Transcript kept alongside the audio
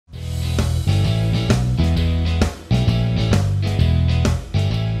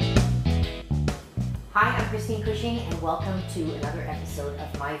Christine Cushing, and welcome to another episode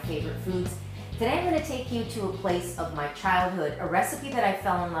of My Favorite Foods. Today I'm going to take you to a place of my childhood, a recipe that I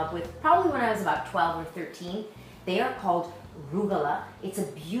fell in love with probably when I was about 12 or 13. They are called Rugelach. It's a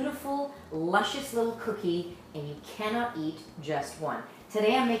beautiful, luscious little cookie, and you cannot eat just one.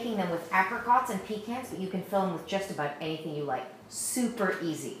 Today I'm making them with apricots and pecans, but you can fill them with just about anything you like. Super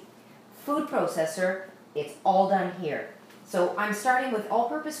easy. Food processor, it's all done here. So I'm starting with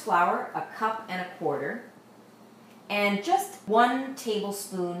all-purpose flour, 1 cup and 1/4, and just 1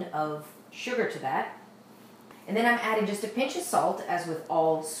 tablespoon of sugar to that. And then I'm adding just a pinch of salt, as with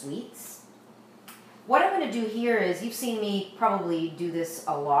all sweets. What I'm going to do here is, you've seen me probably do this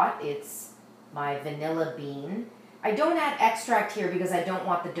a lot, it's my vanilla bean. I don't add extract here because I don't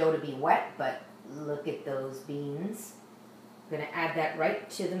want the dough to be wet, but look at those beans. I'm going to add that right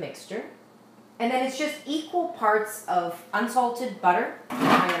to the mixture. And then it's just equal parts of unsalted butter.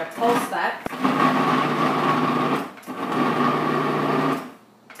 I'm going to pulse that.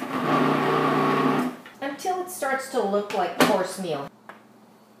 Until it starts to look like coarse meal.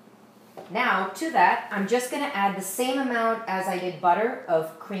 Now, to that, I'm just going to add the same amount as I did butter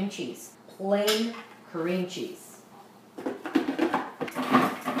of cream cheese. Plain cream cheese.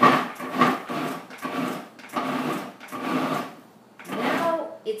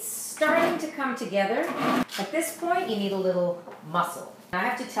 It's starting to come together. At this point, you need a little muscle. I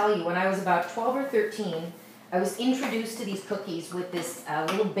have to tell you, when I was about 12 or 13, I was introduced to these cookies with this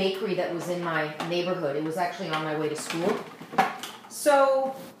little bakery that was in my neighborhood. It was actually on my way to school.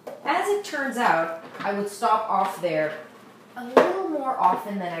 So, as it turns out, I would stop off there a little more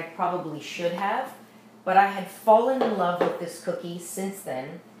often than I probably should have, but I had fallen in love with this cookie since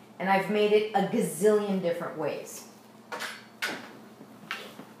then, and I've made it a gazillion different ways.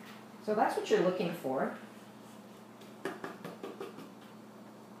 So that's what you're looking for.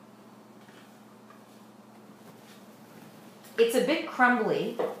 It's a bit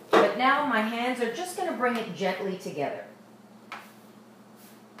crumbly, but now my hands are just going to bring it gently together.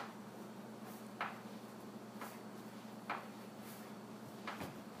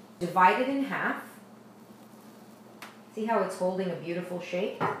 Divide it in half. See how it's holding a beautiful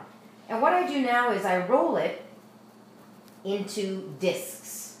shape? And what I do now is I roll it into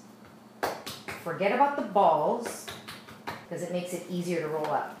discs. Forget about the balls, because it makes it easier to roll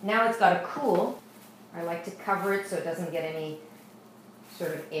up. Now it's got to cool. I like to cover it so it doesn't get any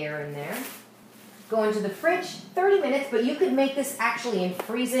sort of air in there. Go into the fridge, 30 minutes, but you could make this actually and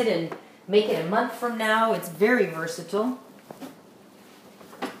freeze it and make it a month from now. It's very versatile.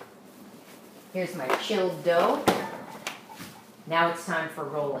 Here's my chilled dough. Now it's time for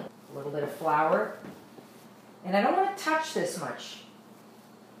rolling. A little bit of flour. And I don't want to touch this much.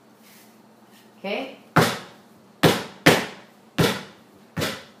 Okay?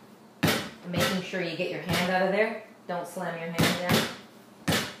 Making sure you get your hand out of there. Don't slam your hand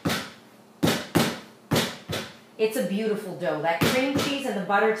down. It's a beautiful dough. That cream cheese and the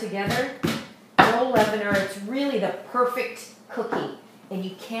butter together, no leavener. It's really the perfect cookie. And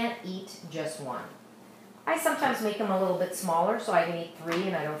you can't eat just one. I sometimes make them a little bit smaller so I can eat 3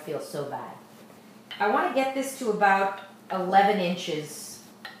 and I don't feel so bad. I want to get this to about 11 inches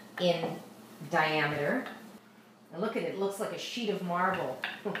in diameter. And look at it, it looks like a sheet of marble.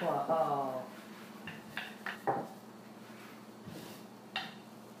 Whoa.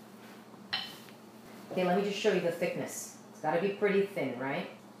 Okay, let me just show you the thickness. It's got to be pretty thin, right?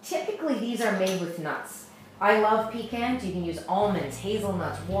 Typically these are made with nuts. I love pecans. You can use almonds,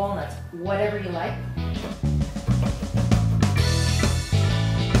 hazelnuts, walnuts, whatever you like.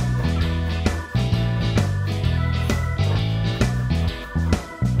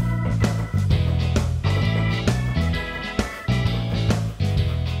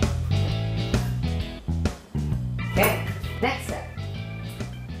 Next step,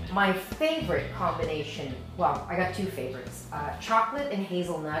 my favorite combination, well, I got 2 favorites. Chocolate and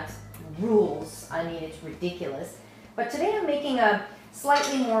hazelnut rules. I mean, it's ridiculous. But today I'm making a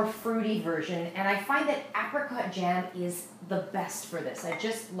slightly more fruity version, and I find that apricot jam is the best for this. I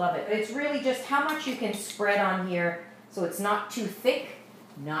just love it. It's really just how much you can spread on here so it's not too thick,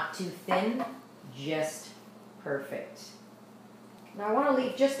 not too thin, just perfect. Now I want to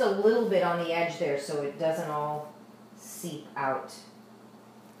leave just a little bit on the edge there so it doesn't all seep out.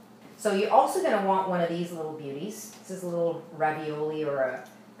 So you're also going to want one of these little beauties. This is a little ravioli or a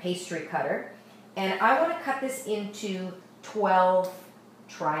pastry cutter. And I want to cut this into 12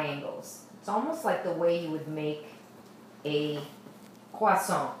 triangles. It's almost like the way you would make a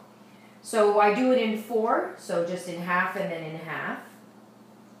croissant. So I do it in 4, so just in half and then in half.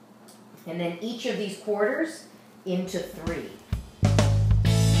 And then each of these quarters into 3.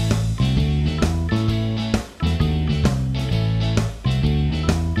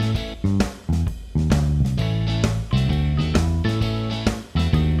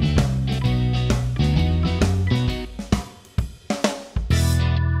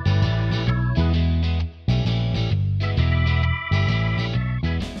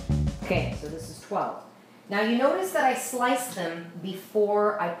 Now you notice that I sliced them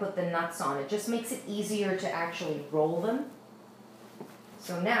before I put the nuts on. It just makes it easier to actually roll them.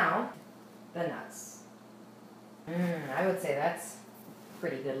 So now, the nuts. I would say that's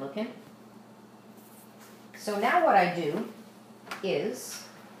pretty good looking. So now what I do is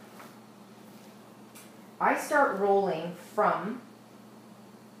I start rolling from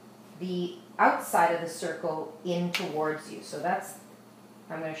the outside of the circle in towards you. So that's,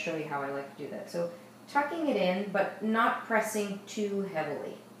 I'm going to show you how I like to do that. So tucking it in, but not pressing too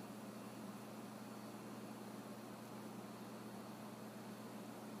heavily.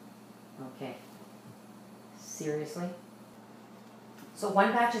 Okay. Seriously? So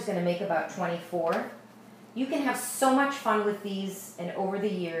one batch is going to make about 24. You can have so much fun with these, and over the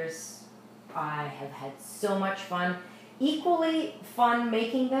years, I have had so much fun. Equally fun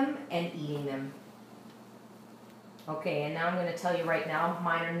making them and eating them. Okay, and now I'm going to tell you right now,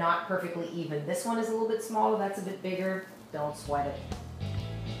 mine are not perfectly even. This one is a little bit smaller, that's a bit bigger. Don't sweat it.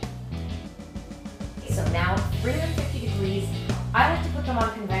 So now, 350 degrees. I like to put them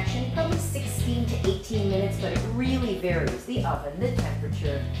on convection, probably 16 to 18 minutes, but it really varies. The oven, the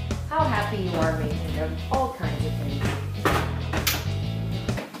temperature, how happy you are making them, all kinds of things.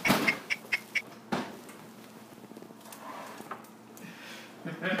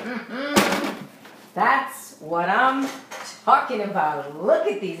 That's what I'm talking about. Look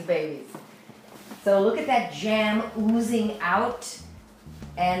at these babies. So look at that jam oozing out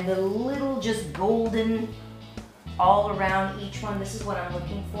and the little just golden all around each one. This is what I'm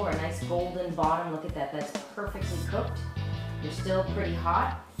looking for, a nice golden bottom. Look at that, that's perfectly cooked. They're still pretty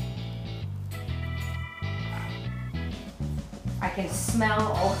hot. I can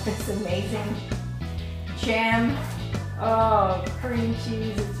smell all this amazing jam. Oh, cream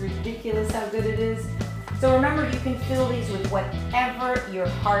cheese, it's ridiculous how good it is. So remember, you can fill these with whatever your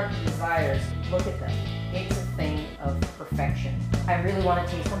heart desires. Look at them. It's a thing of perfection. I really want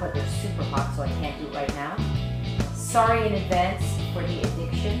to taste them, but they're super hot, so I can't do it right now. Sorry in advance for the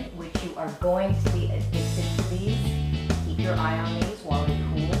addiction, which you are going to be addicted to these. Keep your eye on these while they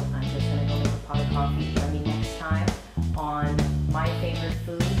cool. I'm just going to go make a pot of coffee. Join me next time on My Favorite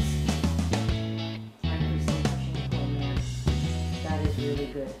Foods. Time for some Cushing. That is really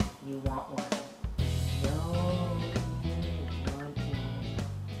good. You want one.